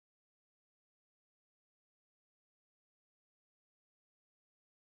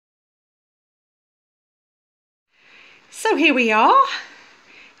So here we are,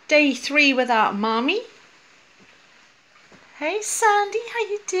 day 3 without Mommy. Hey Sandy, how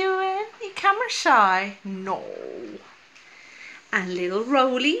you doing? You camera shy? No. And little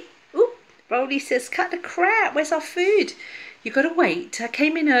Rolly. Oop, Rolly says, cut the crap, where's our food? You gotta wait. I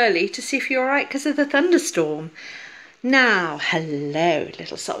came in early to see if you're alright because of the thunderstorm. Now, hello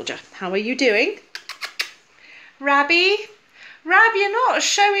little soldier. How are you doing? Rabby? Rab, you're not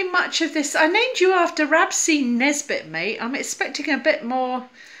showing much of this. I named you after Rabsy Nesbit, mate. I'm expecting a bit more,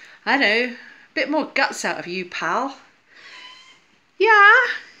 I don't know, a bit more guts out of you, pal. Yeah,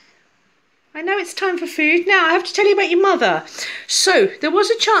 I know it's time for food. Now, I have to tell you about your mother. So, there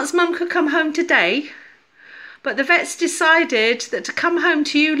was a chance Mum could come home today, but the vets decided that to come home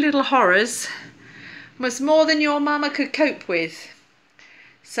to you little horrors was more than your mama could cope with.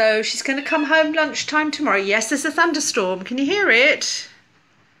 So she's going to come home lunchtime tomorrow. Yes, there's a thunderstorm. Can you hear it?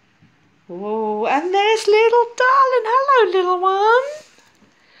 Oh, and there's little darling. Hello, little one.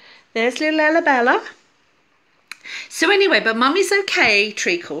 There's little Ella Bella. So anyway, but Mummy's okay,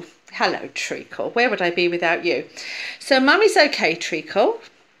 Treacle. Hello, Treacle. Where would I be without you? So Mummy's okay, Treacle.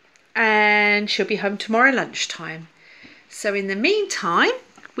 And she'll be home tomorrow lunchtime. So in the meantime,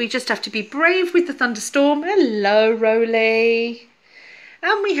 we just have to be brave with the thunderstorm. Hello, Rolly.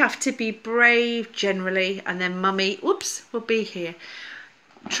 And we have to be brave generally, and then Mummy, whoops, will be here.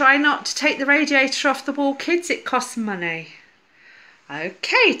 Try not to take the radiator off the wall, kids, it costs money.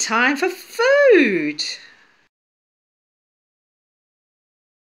 Okay, time for food.